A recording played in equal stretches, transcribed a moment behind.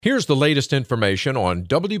Here's the latest information on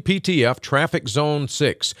WPTF Traffic Zone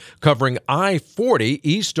 6, covering I-40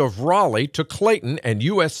 east of Raleigh to Clayton and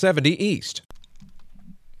US 70 east.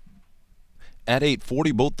 At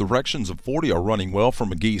 840, both directions of 40 are running well from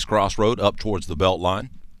McGee's Crossroad up towards the Beltline.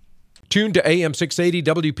 Tune to AM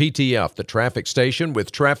 680 WPTF, the traffic station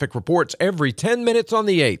with traffic reports every 10 minutes on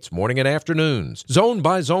the 8s, morning and afternoons.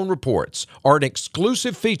 Zone-by-zone reports are an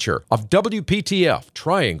exclusive feature of WPTF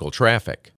Triangle Traffic.